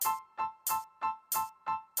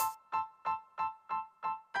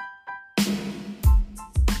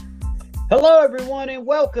Hello, everyone, and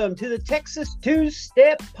welcome to the Texas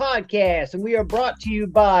Two-Step Podcast. And we are brought to you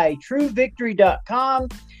by TrueVictory.com.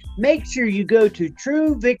 Make sure you go to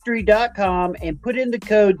TrueVictory.com and put in the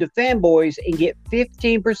code TheFanboys and get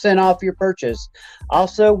 15% off your purchase.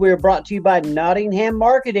 Also, we're brought to you by Nottingham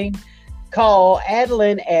Marketing. Call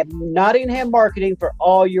Adeline at Nottingham Marketing for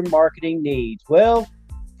all your marketing needs. Well,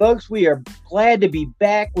 folks, we are glad to be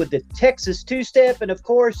back with the Texas Two-Step. And, of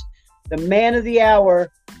course, the man of the hour,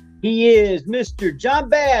 he is Mr. John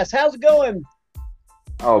Bass. How's it going?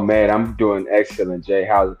 Oh, man, I'm doing excellent, Jay.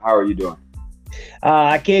 How are you doing?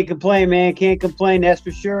 I can't complain, man. Can't complain, that's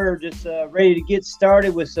for sure. Just ready to get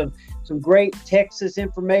started with some great Texas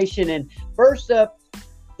information. And first up,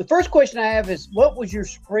 the first question I have is, what was your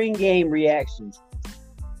spring game reactions?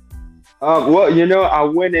 Well, I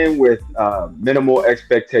went in with minimal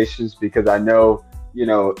expectations because I know,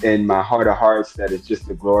 in my heart of hearts that it's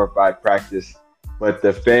just a glorified practice. But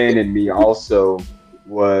the fan in me also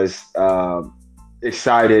was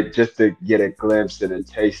excited just to get a glimpse and a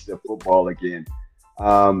taste of football again.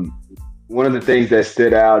 One of the things that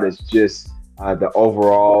stood out is just the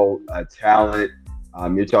overall talent.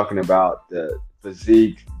 You're talking about the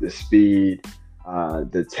physique, the speed,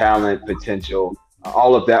 the talent potential.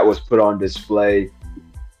 All of that was put on display.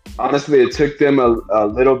 Honestly, it took them a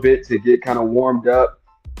little bit to get kind of warmed up.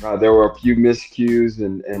 There were a few miscues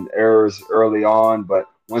and errors early on, but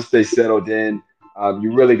once they settled in,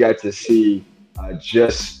 you really got to see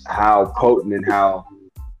just how potent and how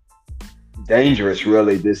dangerous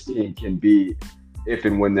really this team can be if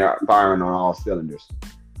and when they're firing on all cylinders.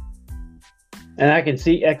 And I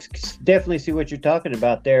definitely see what you're talking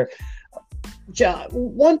about there. John,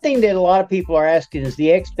 one thing that a lot of people are asking is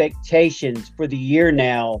the expectations for the year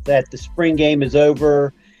now that the spring game is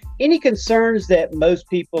over. Any concerns that most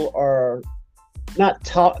people are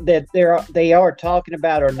they are talking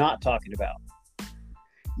about or not talking about?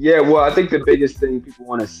 Yeah, well, I think the biggest thing people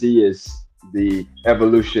want to see is the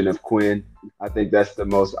evolution of Quinn. I think that's the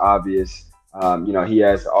most obvious. He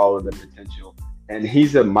has all of the potential, and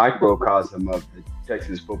he's a microcosm of the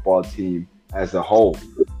Texas football team as a whole.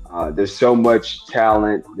 There's so much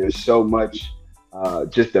talent. There's so much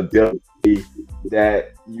just ability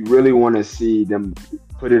that you really want to see them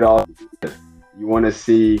put it all together. You want to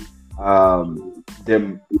see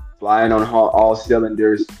them flying on all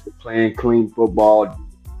cylinders, playing clean football.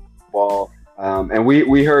 And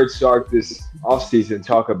we heard Sark this offseason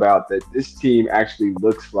talk about that this team actually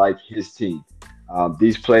looks like his team.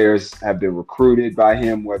 These players have been recruited by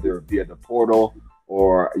him, whether via the portal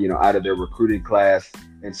or out of their recruiting class.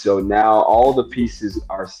 And so now all the pieces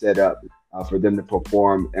are set up for them to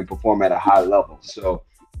perform at a high level. So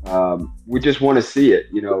we just want to see it.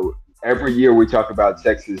 Every year we talk about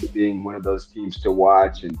Texas being one of those teams to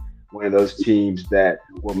watch and one of those teams that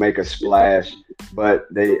will make a splash, but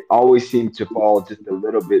they always seem to fall just a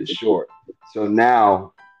little bit short. So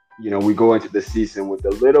now, we go into the season with a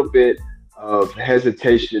little bit of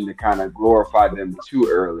hesitation to kind of glorify them too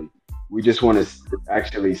early. We just want to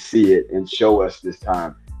actually see it and show us this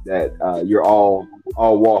time that you're all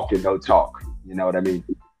walk and no talk. You know what I mean?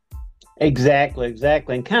 Exactly.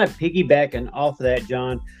 And kind of piggybacking off of that,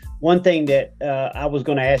 John, one thing that I was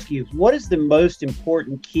going to ask you is, what is the most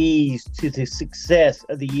important keys to the success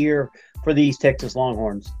of the year for these Texas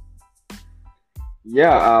Longhorns?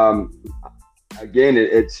 Yeah, again,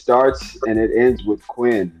 it starts and it ends with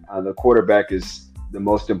Quinn. The quarterback is the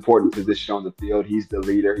most important position on the field. He's the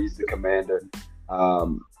leader. He's the commander.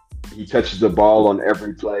 He touches the ball on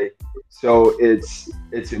every play. So it's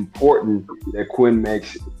important that Quinn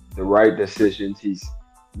makes the right decisions. He's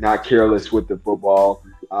not careless with the football.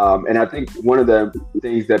 And I think one of the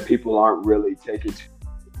things that people aren't really taking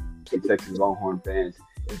to Texas Longhorn fans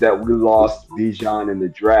is that we lost Bijan in the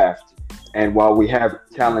draft. And while we have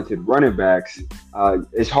talented running backs,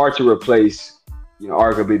 it's hard to replace,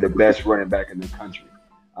 arguably the best running back in the country,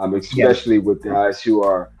 especially with guys who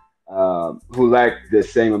lack the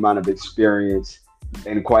same amount of experience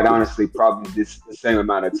and, quite honestly, probably the same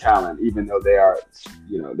amount of talent, even though they are,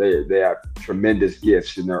 they have tremendous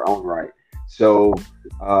gifts in their own right. So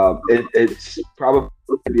it's probably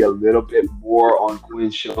going to be a little bit more on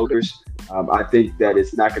Quinn's shoulders. I think that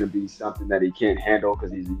it's not going to be something that he can't handle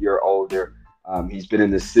because he's a year older. He's been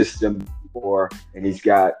in the system before, and he's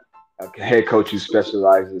got a head coach who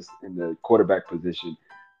specializes in the quarterback position.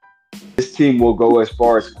 This team will go as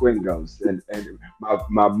far as Quinn goes. And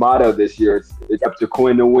my motto this year is it's up to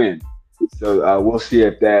Quinn to win. So we'll see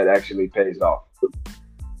if that actually pays off.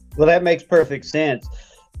 Well, that makes perfect sense.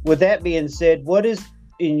 With that being said, what is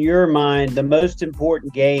in your mind, the most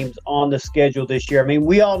important games on the schedule this year? I mean,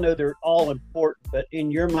 we all know they're all important, but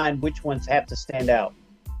in your mind, which ones have to stand out?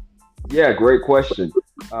 Yeah, great question.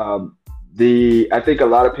 Um, I think a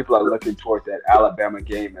lot of people are looking toward that Alabama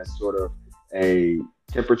game as sort of a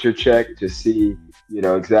temperature check to see,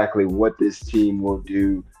 exactly what this team will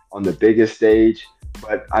do on the biggest stage.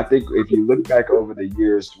 But I think if you look back over the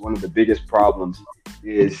years, one of the biggest problems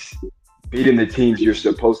is beating the teams you're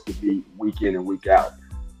supposed to beat week in and week out.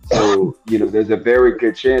 So, there's a very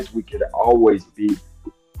good chance we could always beat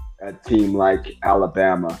a team like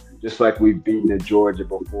Alabama, just like we've beaten a Georgia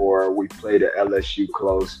before, we played a LSU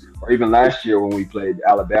close, or even last year when we played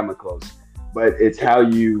Alabama close. But it's how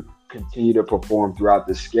you continue to perform throughout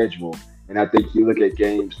the schedule. And I think you look at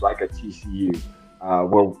games like a TCU,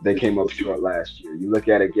 where they came up short last year. You look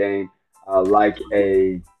at a game like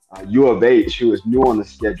a U of H, who is new on the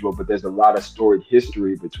schedule, but there's a lot of storied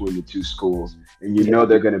history between the two schools, and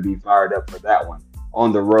they're going to be fired up for that one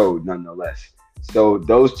on the road, nonetheless. So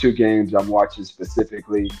those two games I'm watching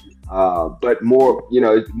specifically, but more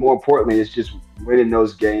importantly, it's just winning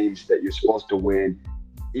those games that you're supposed to win,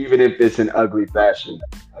 even if it's in ugly fashion.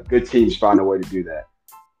 Good teams find a way to do that.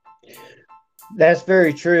 That's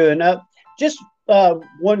very true. And just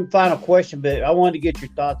one final question, but I wanted to get your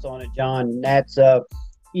thoughts on it, John. And that's,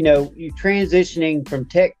 you transitioning from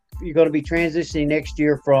tech. You're going to be transitioning next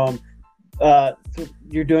year from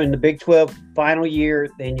you're doing the Big 12 final year,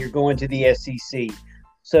 then you're going to the SEC.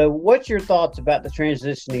 So what's your thoughts about the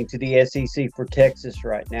transitioning to the SEC for Texas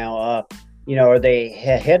right now? Are they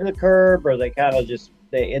ahead of the curve, or are they kind of just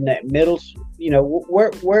in that middle?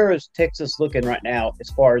 Where is Texas looking right now as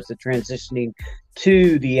far as the transitioning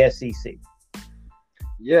to the SEC?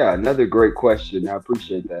 Yeah, another great question. I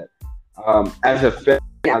appreciate that. As a fan,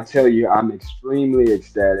 I'll tell you, I'm extremely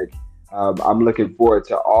ecstatic. I'm looking forward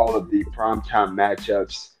to all of the primetime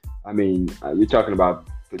matchups. I mean, you're talking about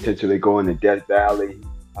potentially going to Death Valley,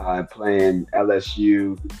 playing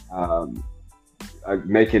LSU,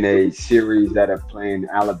 making a series that are playing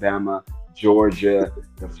Alabama, Georgia,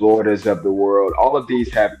 the Floridas of the world. All of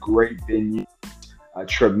these have great venues,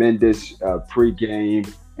 tremendous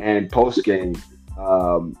pregame and postgame.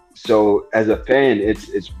 So as a fan,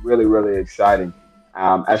 it's really, really exciting.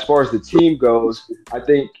 As far as the team goes, I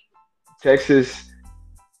think Texas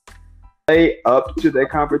play up to their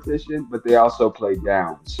competition, but they also play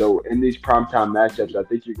down. So in these primetime matchups, I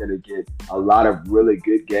think you're going to get a lot of really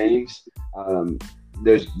good games.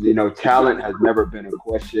 There's, talent has never been a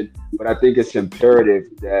question, but I think it's imperative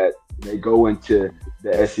that they go into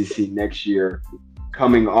the SEC next year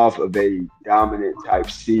coming off of a dominant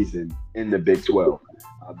type season in the Big 12,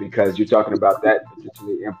 because you're talking about that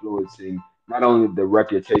potentially influencing not only the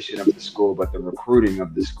reputation of the school, but the recruiting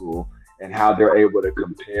of the school, and how they're able to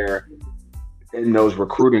compare in those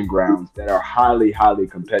recruiting grounds that are highly, highly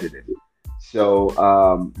competitive. So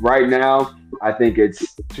right now, I think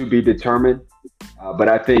it's to be determined. But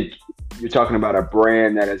I think you're talking about a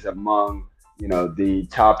brand that is among, the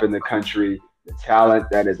top in the country, the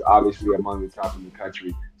talent that is obviously among the top in the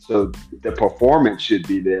country. So the performance should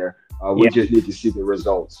be there. We just need to see the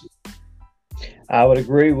results. I would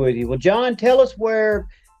agree with you. Well, John, tell us where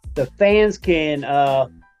the fans can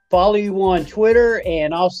follow you on Twitter,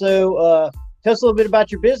 and also tell us a little bit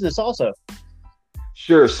about your business also.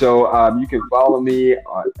 Sure. So you can follow me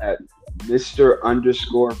at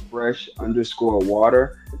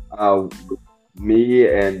Mr_Fresh_water. Me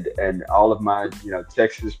and all of my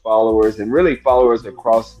Texas followers, and really followers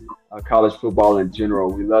across college football in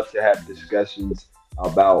general. We love to have discussions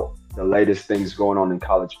about the latest things going on in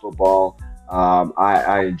college football.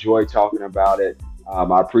 I enjoy talking about it.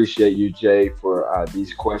 I appreciate you, Jay, for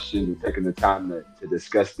these questions and taking the time to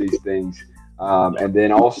discuss these things. And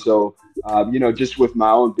then also, just with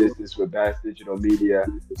my own business with Bass Digital Media,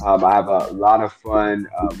 I have a lot of fun,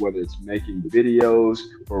 whether it's making videos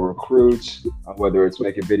for recruits, whether it's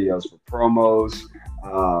making videos for promos.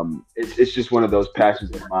 It's just one of those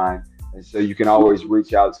passions of mine. And so you can always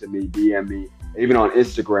reach out to me, DM me, even on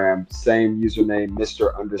Instagram, same username,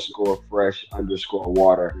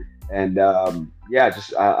 Mr_Fresh_water. And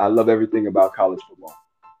I love everything about college football.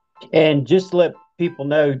 And just to let people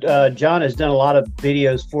know, John has done a lot of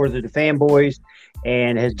videos for the Fanboys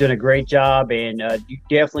and has done a great job. And you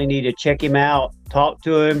definitely need to check him out, talk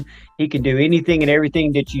to him. He can do anything and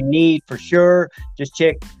everything that you need for sure. Just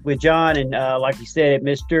check with John, and like he said,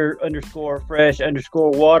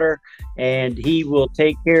 Mr_Fresh_water, and he will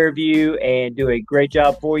take care of you and do a great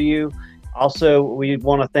job for you. Also, we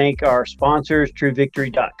want to thank our sponsors,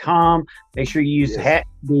 TrueVictory.com. Make sure you use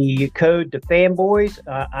the code TheFanboys.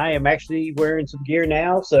 I am actually wearing some gear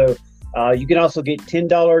now, so You can also get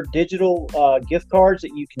 $10 digital gift cards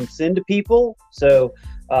that you can send to people. So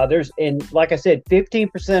and like I said,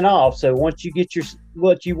 15% off. So once you get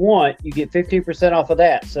what you want, you get 15% off of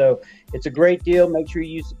that. So it's a great deal. Make sure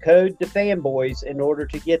you use the code TheFanboys in order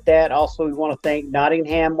to get that. Also, we want to thank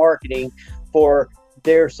Nottingham Marketing for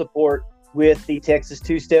their support with the Texas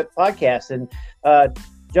Two-Step podcast. And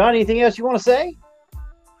John, anything else you want to say?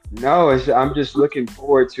 No, I'm just looking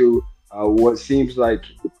forward to what seems like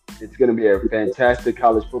it's going to be a fantastic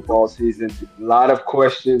college football season. A lot of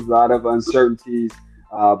questions, a lot of uncertainties.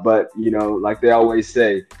 But, like they always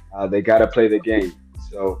say, they got to play the game.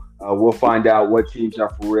 So we'll find out what teams are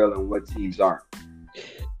for real and what teams aren't.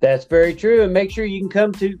 That's very true. And make sure you can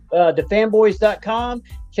come to thefanboys.com.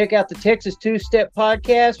 Check out the Texas Two-Step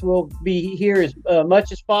podcast. We'll be here as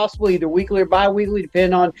much as possible, either weekly or bi-weekly,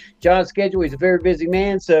 depending on John's schedule. He's a very busy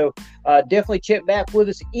man. So definitely check back with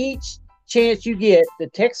us each chance you get. The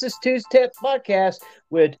Texas Two-Step podcast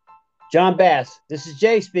with John Bass. This is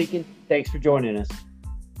Jay speaking. Thanks for joining us.